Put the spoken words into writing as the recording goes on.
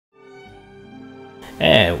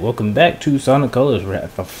And welcome back to Sonic Colors. We're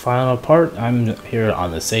at the final part. I'm here on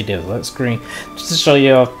the Sega Select screen just to show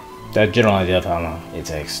you that general idea of how long it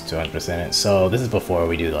takes to 100% it. So this is before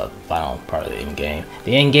we do the final part of the end game.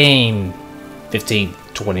 The end game,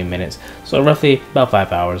 15-20 minutes. So roughly about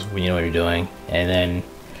 5 hours when you know what you're doing. And then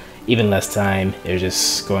even less time, you're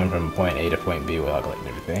just going from point A to point B without collecting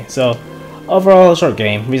everything. So overall, a short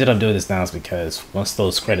game. The reason I'm doing this now is because once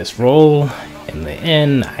those credits roll, in the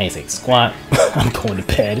end, I ain't saying squat. I'm going to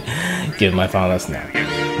bed. Give my final lesson now.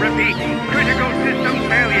 Repeat, critical system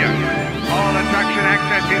failure. All attraction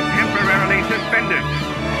access is temporarily suspended.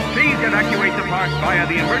 Please evacuate the park via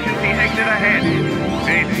the emergency exit ahead.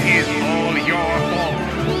 It is all your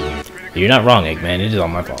fault. You're not wrong, Eggman. It is all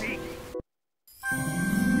my fault.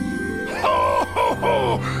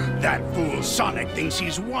 That fool Sonic thinks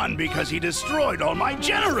he's won because he destroyed all my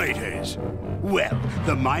generators. Well,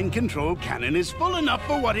 the mind control cannon is full enough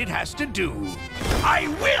for what it has to do. I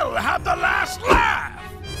will have the last laugh!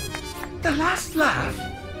 The last laugh?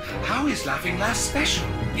 How is laughing last special?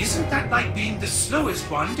 Isn't that like being the slowest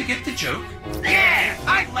one to get the joke? Yeah,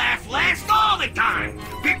 I laugh last all the time.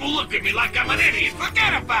 People look at me like I'm an idiot.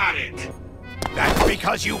 Forget about it. That's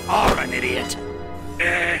because you are an idiot.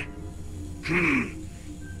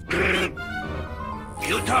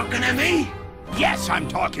 You talking to me? Yes, I'm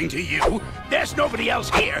talking to you. There's nobody else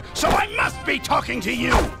here, so I must be talking to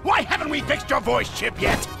you. Why haven't we fixed your voice chip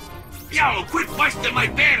yet? Yo, quit busting my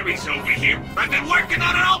batteries over here. I've been working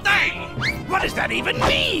on it all day. What does that even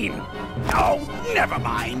mean? Oh, never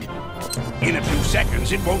mind. In a few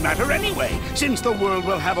seconds, it won't matter anyway, since the world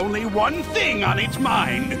will have only one thing on its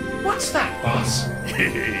mind. What's that, boss?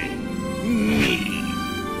 Me.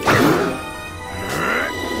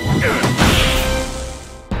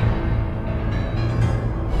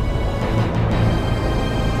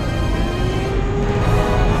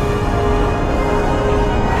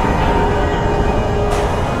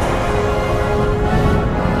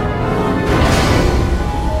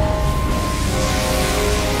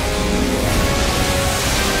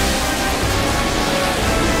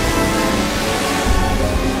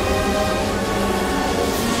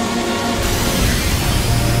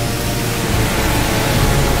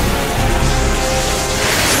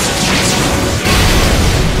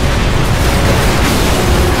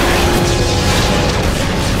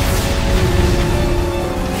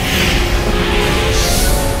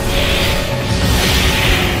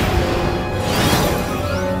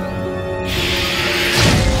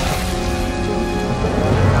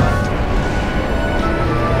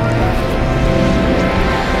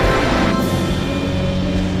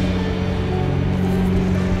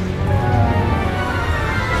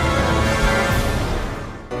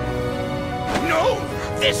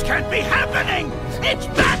 This can't be happening! It's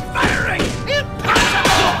backfiring!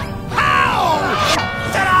 Impossible! How?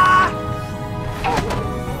 Ta-da!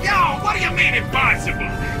 Yo, what do you mean impossible?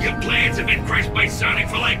 Your plans have been crushed by Sonic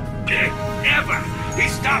for like, ever. He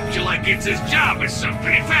stopped you like it's his job or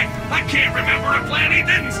something. In fact, I can't remember a plan he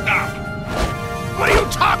didn't stop. What are you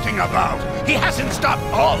talking about? He hasn't stopped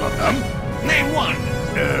all of them. Name one.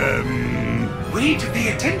 Read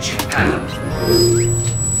the attention panel.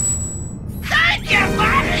 Thank you,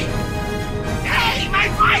 buddy! Hey, my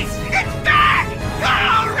voice! It's back!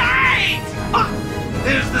 All right! Ah,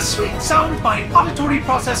 there's the sweet sound my auditory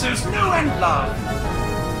processors know and love.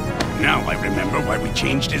 Now I remember why we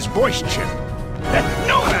changed his voice chip.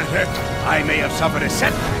 No matter, I may have suffered a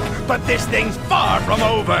setback, but this thing's far from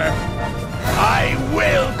over. I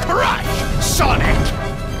will crush Sonic!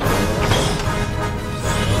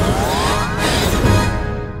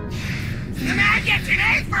 The man gets an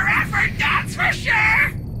A for effort, that's for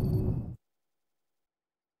sure!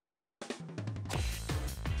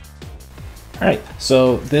 Alright,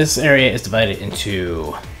 so this area is divided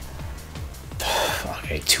into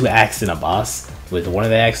two acts and a boss, with one of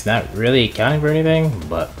the acts not really counting for anything,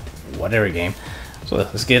 but whatever game. So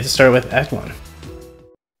let's get started with Act 1.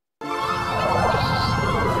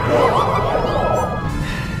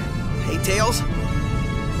 Hey, Tails.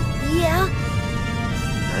 Yeah?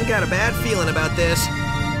 I got a bad feeling about this.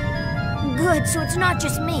 Good, so it's not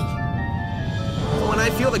just me. When I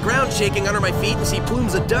feel the ground shaking under my feet and see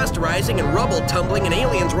plumes of dust rising and rubble tumbling and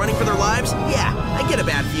aliens running for their lives, yeah, I get a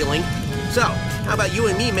bad feeling. So, how about you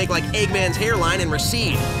and me make like Eggman's hairline and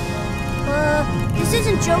recede? This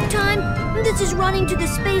isn't joke time. This is running to the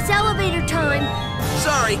space elevator time.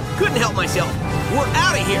 Sorry, couldn't help myself. We're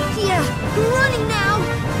out of here. Yeah, I'm running now.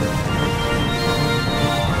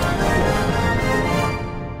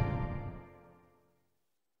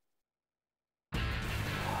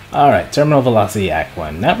 Alright, Terminate Velocity Act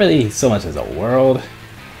 1. Not really so much as a world,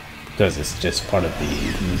 because it's just part of the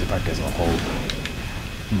music park as a whole.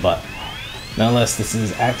 But nonetheless, this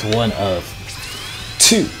is Act 1 of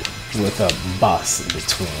 2 with a boss in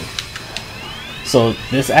between. So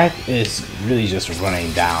this act is really just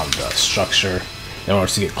running down the structure in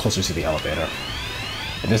order to get closer to the elevator.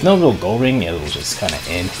 If there's no real goal ring, it will just kind of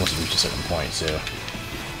end once you reach a certain point too.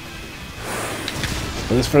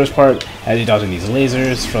 For this first part, as you're dodging these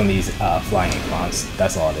lasers from these flying icons,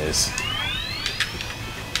 that's all it is.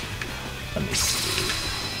 Let me see.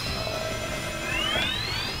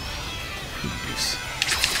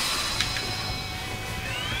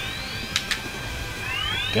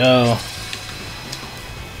 Go.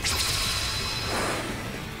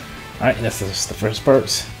 Alright, that's just the first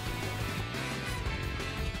part.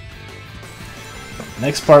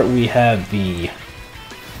 Next part, we have the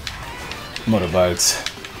motorbugs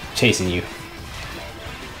chasing you.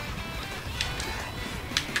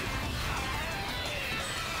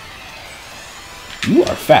 You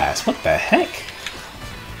are fast. What the heck?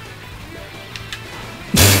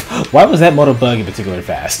 Why was that motorbug in particular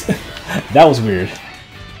fast? That was weird.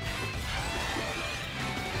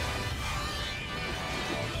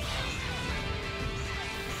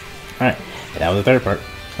 Alright, that was the third part.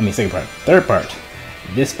 I mean, second part. Third part.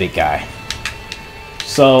 This big guy.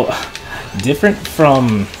 So, different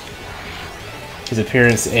from his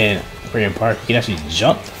appearance in Aquarium Park, he can actually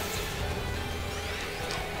jump.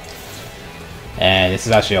 And this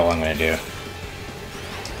is actually all I'm going to do.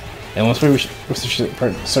 And once we reach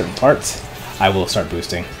certain parts, I will start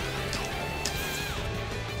boosting.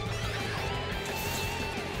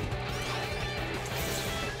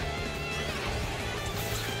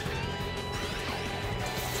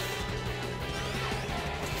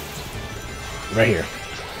 Right here.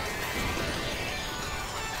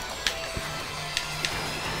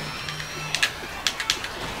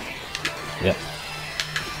 Yep.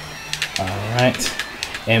 Alright.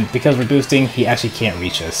 And because we're boosting, he actually can't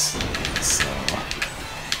reach us. So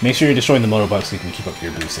make sure you're destroying the motorbug so you can keep up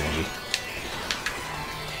your boost energy.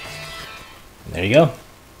 And there you go.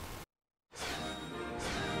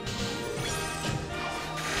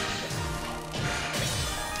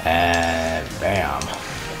 And bam.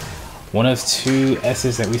 One of 2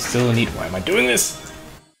 S's that we still need. Why am I doing this?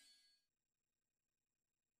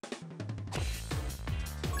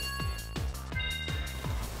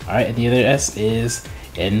 Alright, and the other S is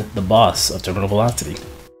in the boss of Terminate Velocity.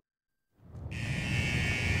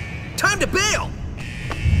 Time to bail!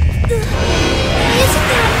 Isn't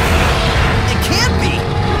there? It can't be!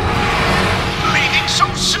 Leaving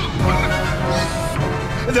so soon!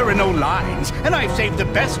 There are no lines, and I've saved the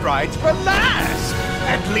best rides for last!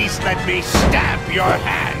 At least let me stamp your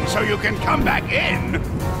hand so you can come back in!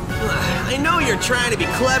 I know you're trying to be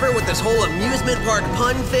clever with this whole amusement park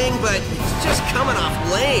pun thing, but it's just coming off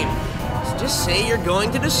lame. So just say you're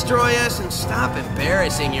going to destroy us and stop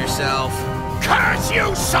embarrassing yourself. Curse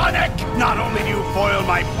you, Sonic! Not only do you foil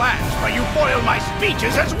my plans, but you foil my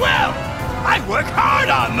speeches as well! I work hard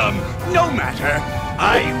on them! No matter,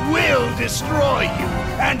 I will destroy you,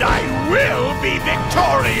 and I will be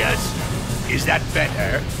victorious! Is that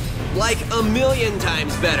better? Like a million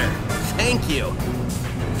times better. Thank you.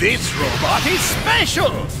 This robot is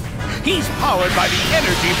special! He's powered by the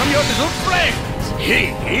energy from your little friends!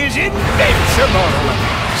 He is invincible!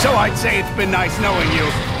 So I'd say it's been nice knowing you,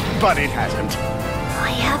 but it hasn't.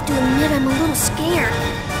 I have to admit I'm a little scared.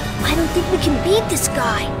 I don't think we can beat this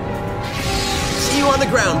guy. See you on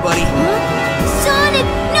the ground, buddy. Huh? Sonic,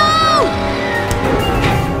 no!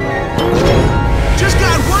 Just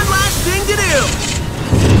got one last thing to do!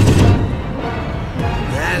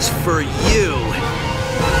 As for you...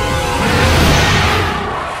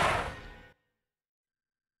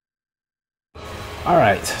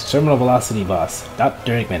 Alright, Terminate Velocity boss,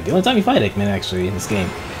 Dr. Eggman. The only time you fight Eggman actually in this game.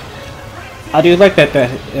 I do like that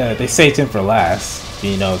they saved him for last,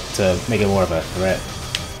 you know, to make it more of a threat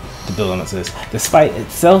to build on to this. This fight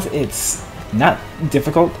itself, it's not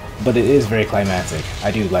difficult, but it is very climactic.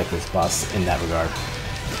 I do like this boss in that regard.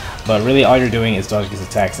 But really all you're doing is dodging his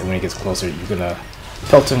attacks, and when he gets closer, you're gonna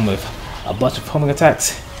pelt him with a bunch of homing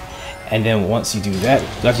attacks. And then once you do that,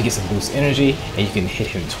 you actually get some boost energy, and you can hit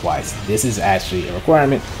him twice. This is actually a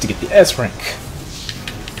requirement to get the S rank.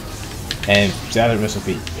 And the other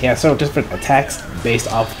recipe, he has several different attacks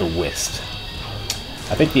based off the Wisp.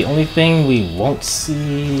 I think the only thing we won't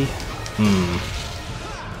see... I'm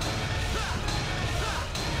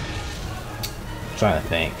trying to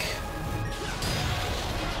think.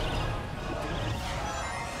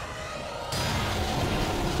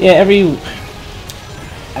 Yeah,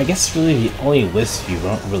 I guess really the only Wisp you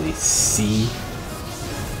won't really see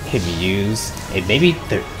him use And maybe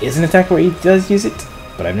there is an attack where he does use it,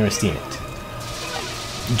 but I've never seen it.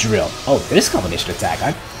 Drill. Oh, this combination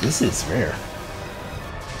attack. This is rare.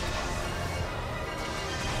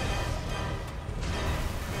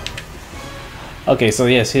 Okay, so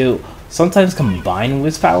yes, he'll sometimes combine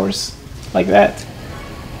with powers like that.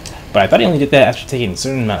 But I thought he only did that after taking a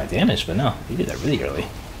certain amount of damage, but no, he did that really early.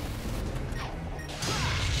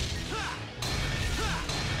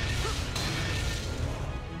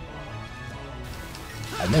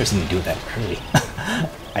 I've never seen him do it that early.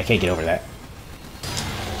 I can't get over that.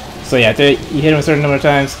 So yeah, after you hit him a certain number of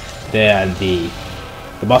times, then the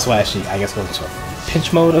boss will actually, I guess, go into a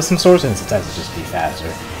pinch mode of some sort, and sometimes it'll just be faster.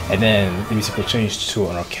 And then the music will change to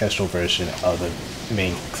an orchestral version of the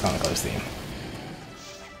main Sonic Colors theme.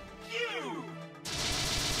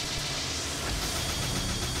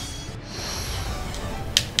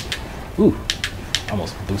 Ooh,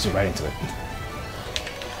 almost boosted right into it.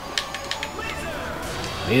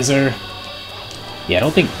 Laser. Yeah, I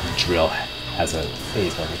don't think Drill has a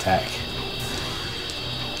phase one attack.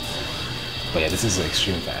 But yeah, this is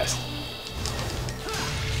extreme fast.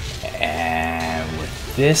 And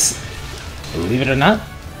with this, believe it or not,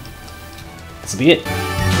 this will be it.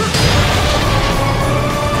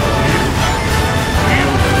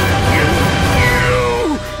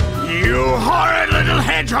 You horrid little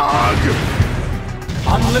hedgehog!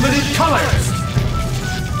 Unlimited colors!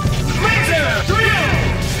 Laser! Drill!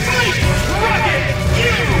 Sleep! Rocket!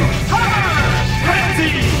 You! Hammer!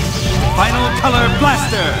 Frenzy! Final color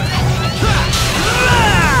blaster!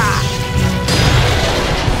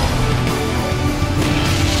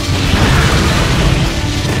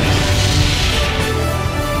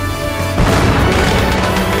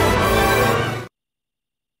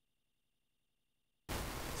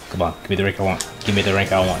 Come on, give me the rank I want. Give me the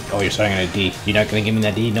rank I want. Oh, you're starting on a D. You're not gonna give me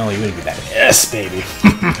that D? No, you're gonna give me that S, baby.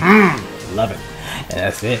 Love it. And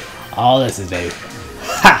that's it. All this is, baby.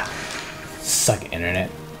 Ha! Suck it,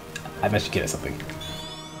 internet. I bet you get us something.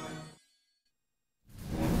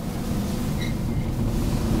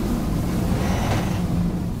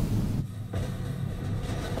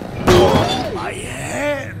 My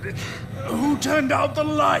head! Who turned out the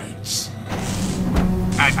lights?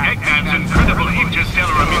 At Eggman's incredible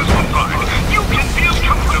interstellar amusement park, you can feel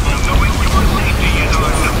comfortable knowing your safety is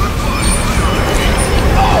our number one.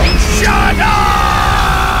 Oh, shut up!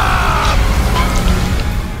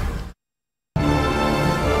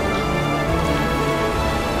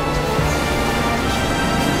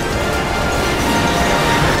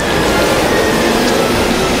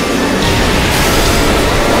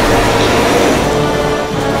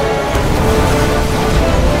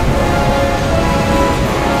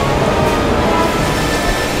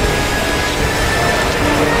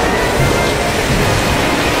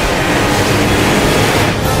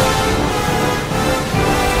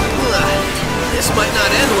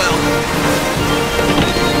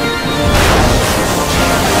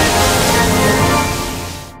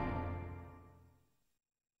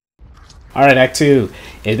 Alright, Act 2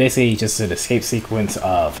 is basically just an escape sequence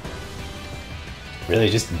of really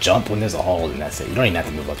just jump when there's a hole and that's it. You don't even have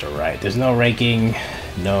to move left or right. There's no ranking,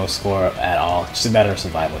 no score at all. Just a matter of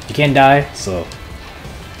survival. You can die, so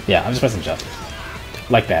yeah, I'm just pressing jump.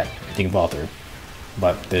 Like that. You can fall through.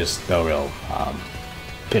 But there's no real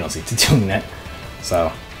penalty to doing that.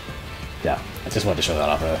 So yeah, I just wanted to show that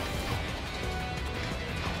off.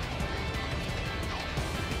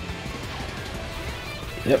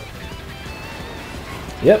 Yep.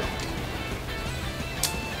 Yep.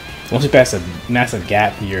 Once you pass a massive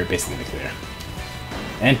gap, you're basically clear.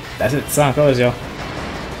 And that's it. Sonic Colors, y'all.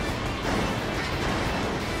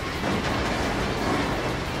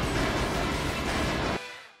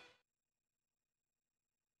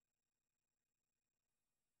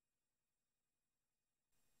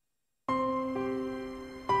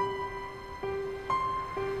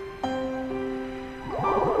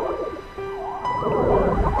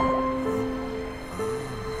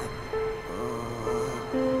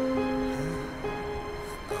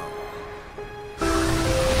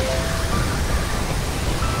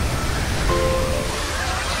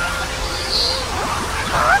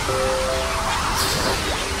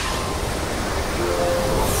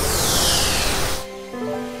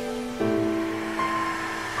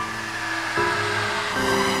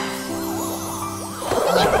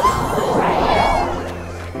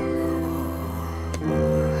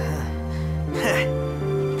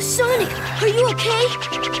 Sonic, are you okay?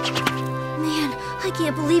 Man, I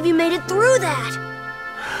can't believe you made it through that.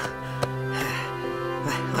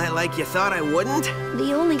 Like you thought I wouldn't?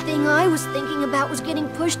 The only thing I was thinking about was getting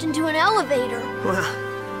pushed into an elevator. Well,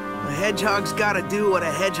 a hedgehog's gotta do what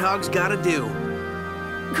a hedgehog's gotta do.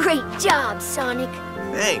 Great job, Sonic.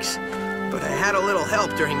 Thanks, but I had a little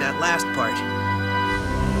help during that last part.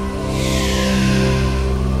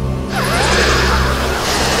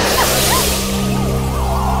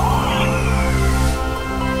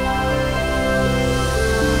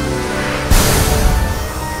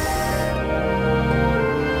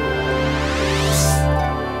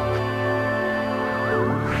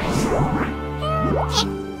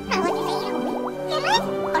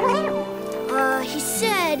 He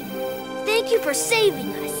said, thank you for saving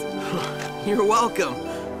us. You're welcome.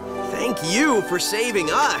 Thank you for saving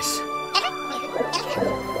us.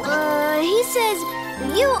 He says,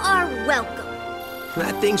 you are welcome.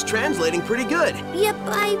 That thing's translating pretty good. Yep,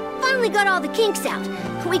 I finally got all the kinks out.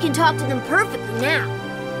 We can talk to them perfectly now.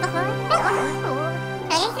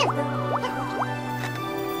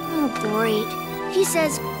 Oh, great. He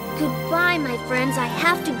says, goodbye, my friends, I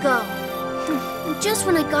have to go. Just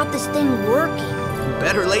when I got this thing working.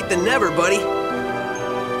 Better late than never, buddy.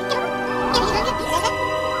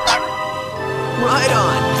 Right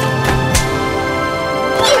on.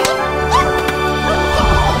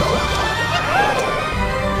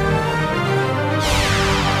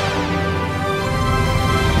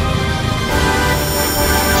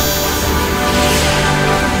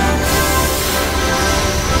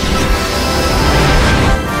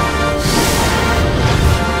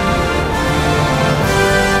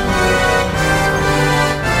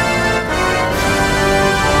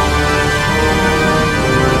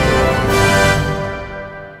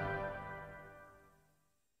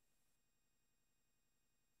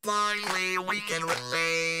 Finally, we can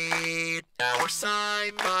relate. Now we're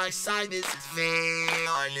side by side, this is fate.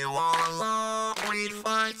 I knew all along we'd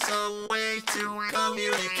find some way to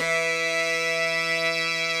communicate.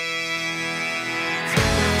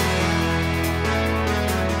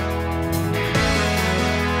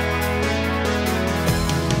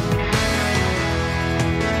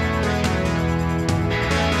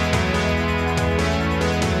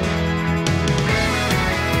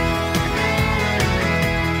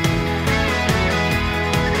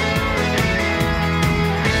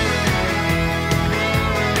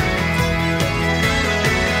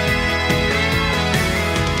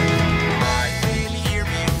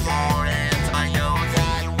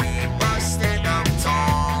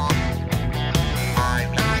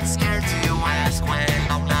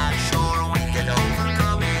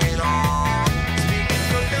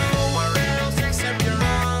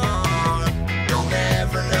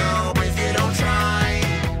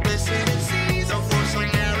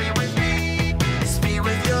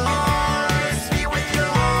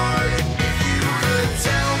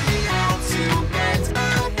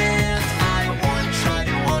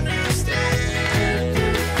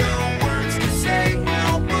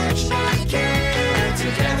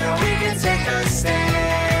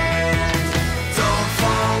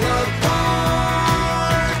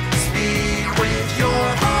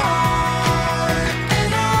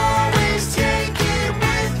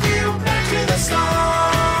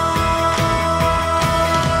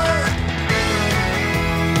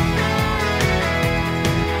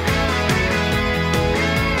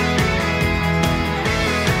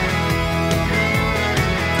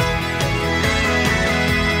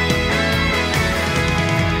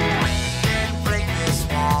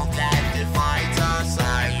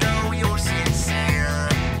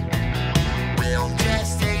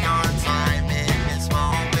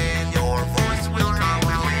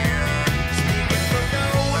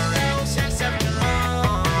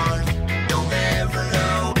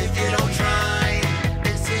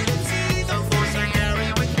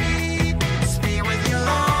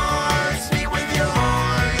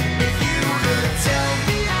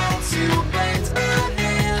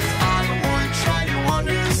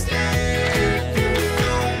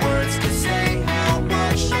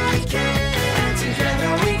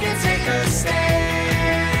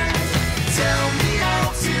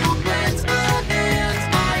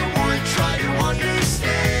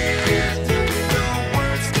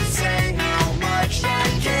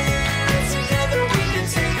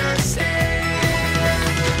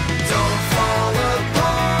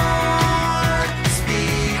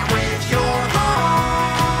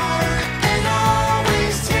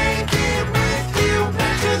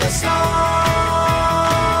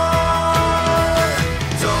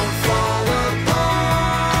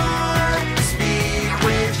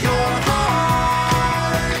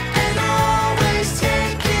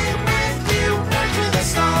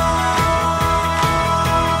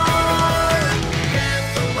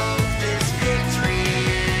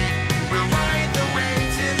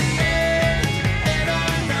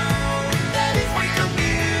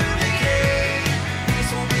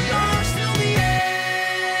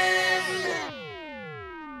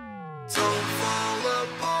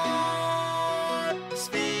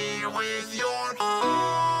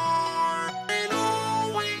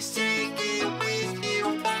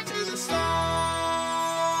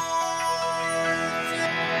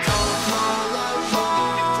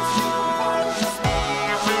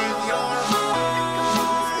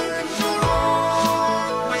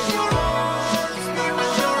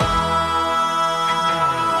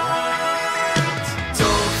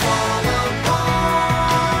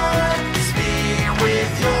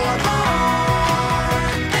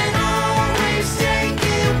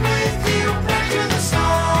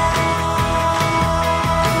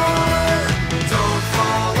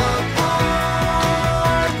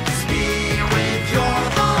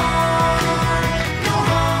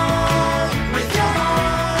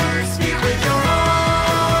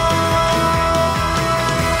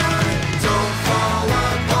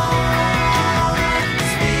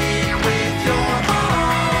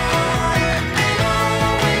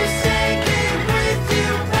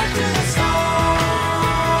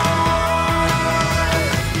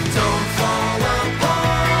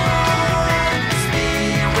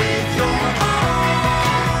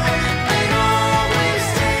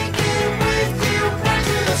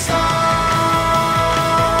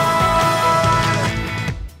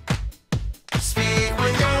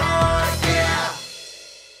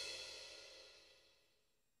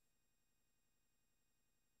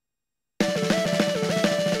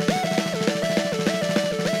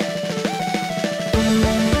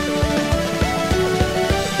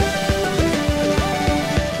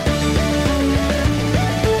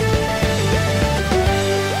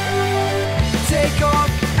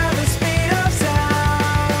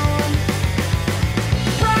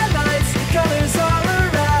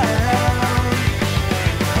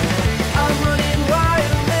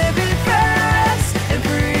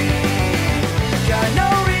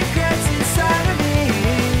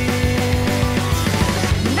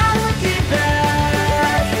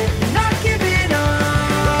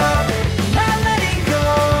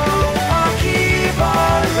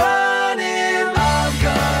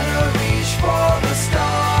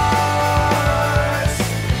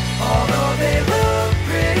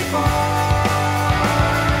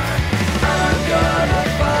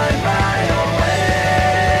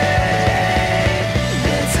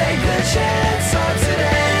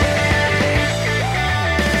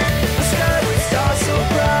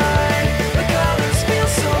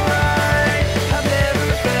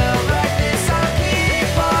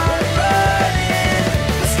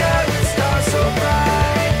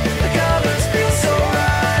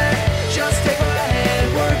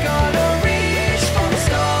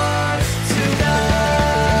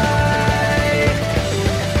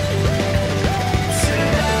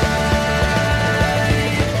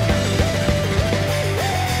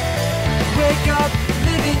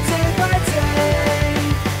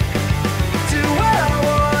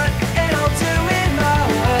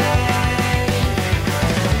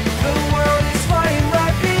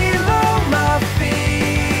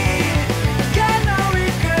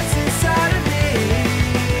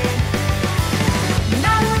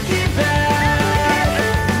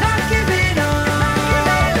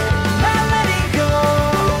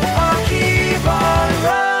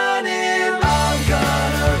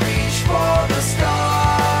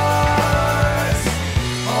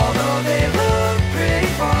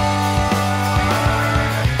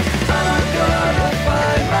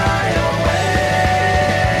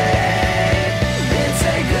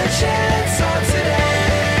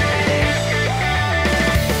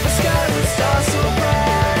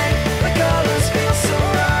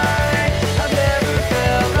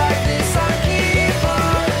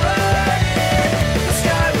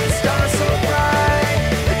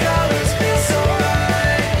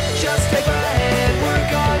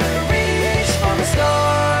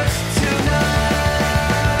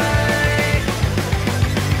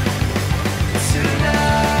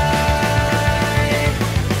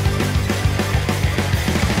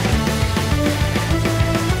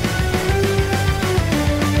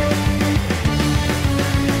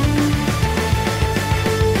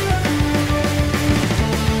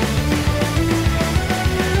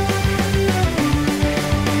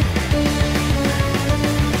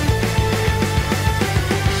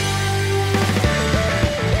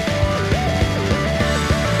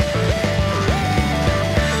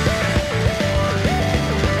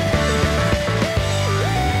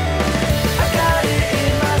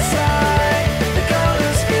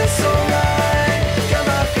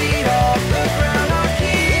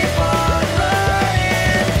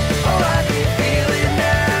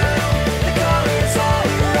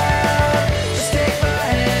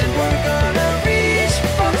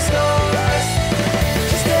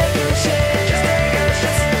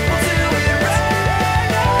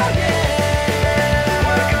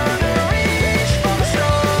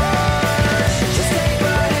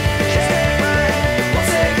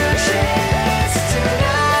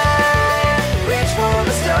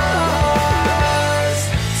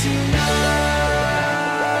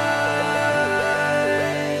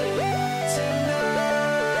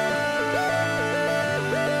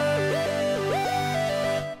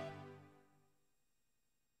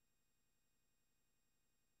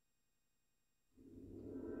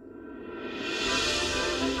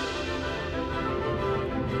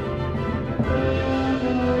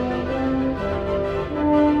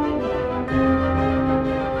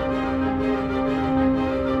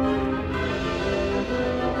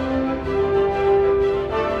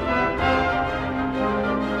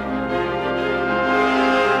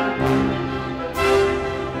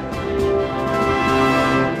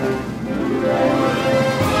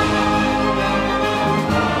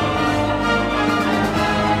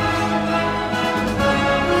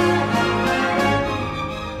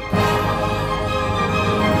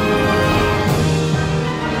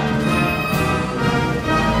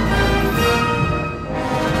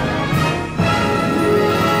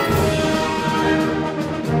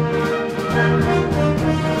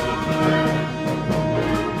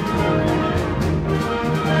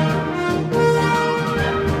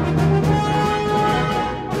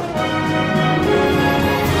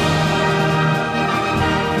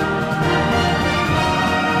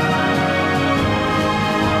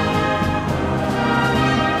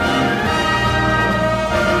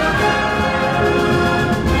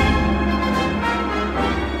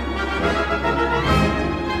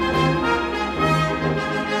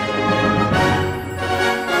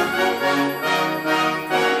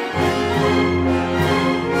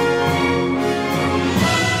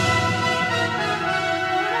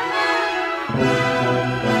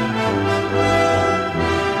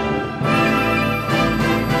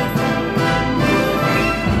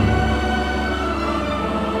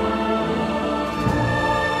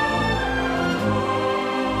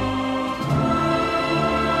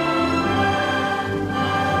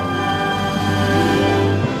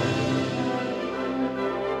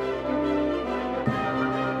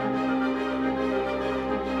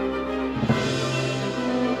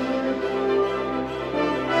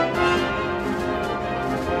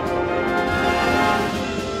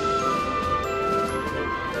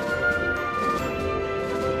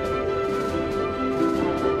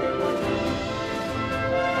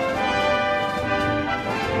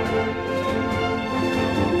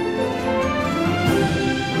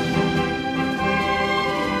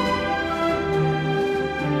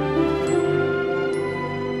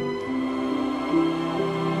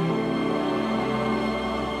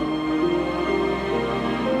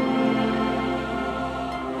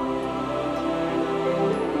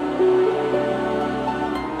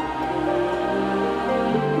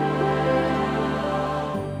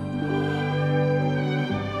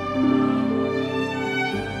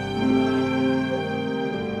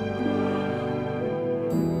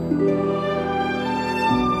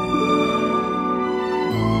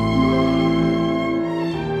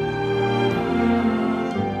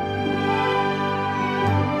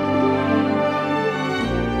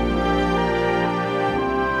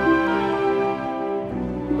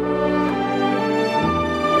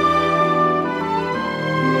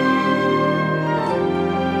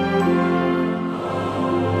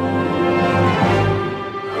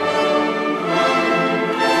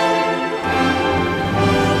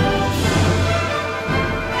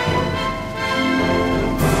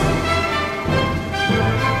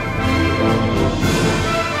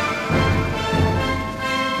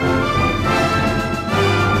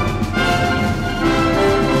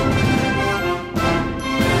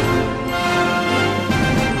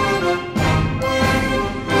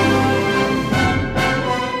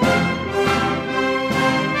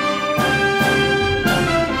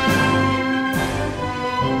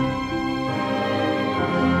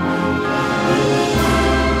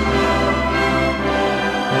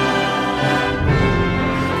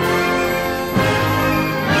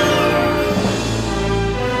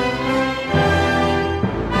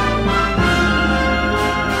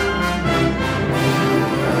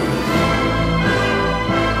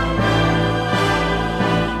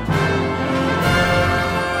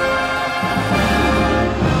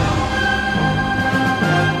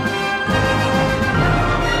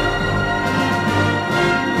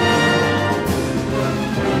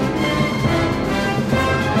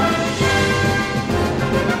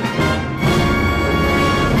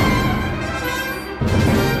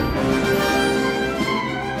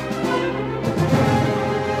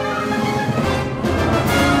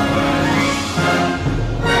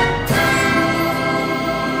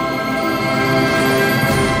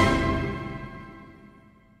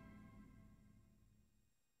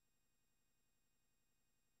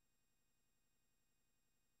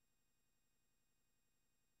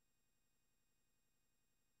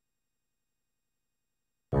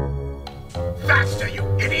 Faster, you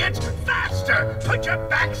idiot! Faster! Put your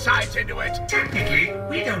backsides into it! Technically,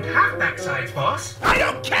 we don't have backsides, boss. I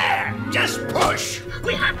don't care! Just push!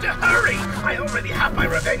 We have to hurry! I already have my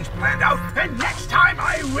revenge planned out, and next time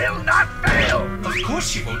I will not fail! Of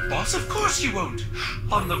course you won't, boss. Of course you won't.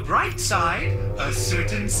 On the bright side, a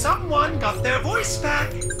certain someone got their voice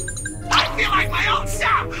back. I feel like my old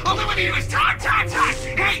self! All I want to do is talk!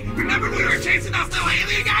 Hey, remember when we were chasing those little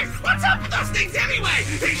alien guys? What's up with those things anyway?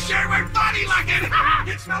 They sure were funny looking!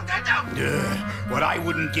 Smell good though? What I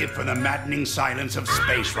wouldn't give for the maddening silence of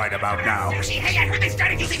space right about now. Sushi, hey, I heard they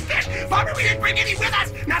started using fish! Bummer we didn't bring any with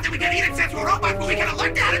us! Not that we can eat it since we're robots, but we could have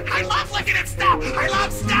looked at it! I love looking at stuff! I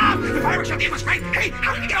love stuff! The fireworks show game was great! Hey,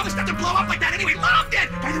 how did we get all this stuff to blow up like that anyway? Loved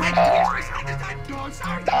it! By the way, did we destroy Sonic this time? No, I'm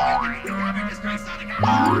sorry! We haven't destroyed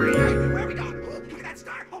Sonic!